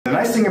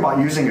nice thing about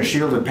using a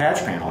shielded patch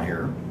panel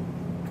here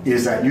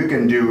is that you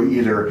can do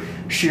either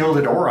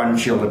shielded or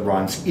unshielded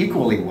runs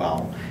equally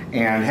well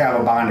and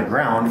have a bonded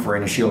ground for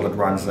any shielded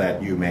runs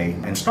that you may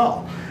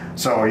install.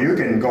 So you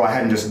can go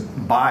ahead and just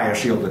buy a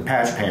shielded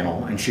patch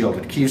panel and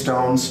shielded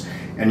keystones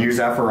and use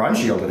that for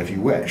unshielded if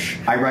you wish.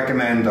 I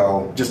recommend,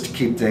 though, just to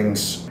keep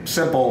things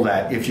simple,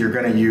 that if you're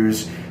going to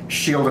use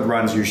shielded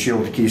runs, use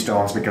shielded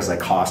keystones because they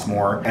cost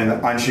more, and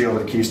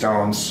unshielded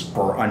keystones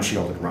for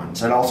unshielded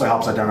runs. It also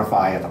helps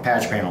identify at the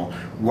patch panel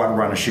what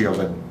run is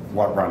shielded,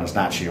 what run is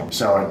not shielded.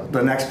 So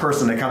the next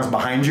person that comes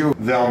behind you,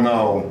 they'll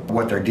know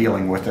what they're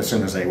dealing with as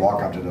soon as they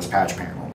walk up to this patch panel.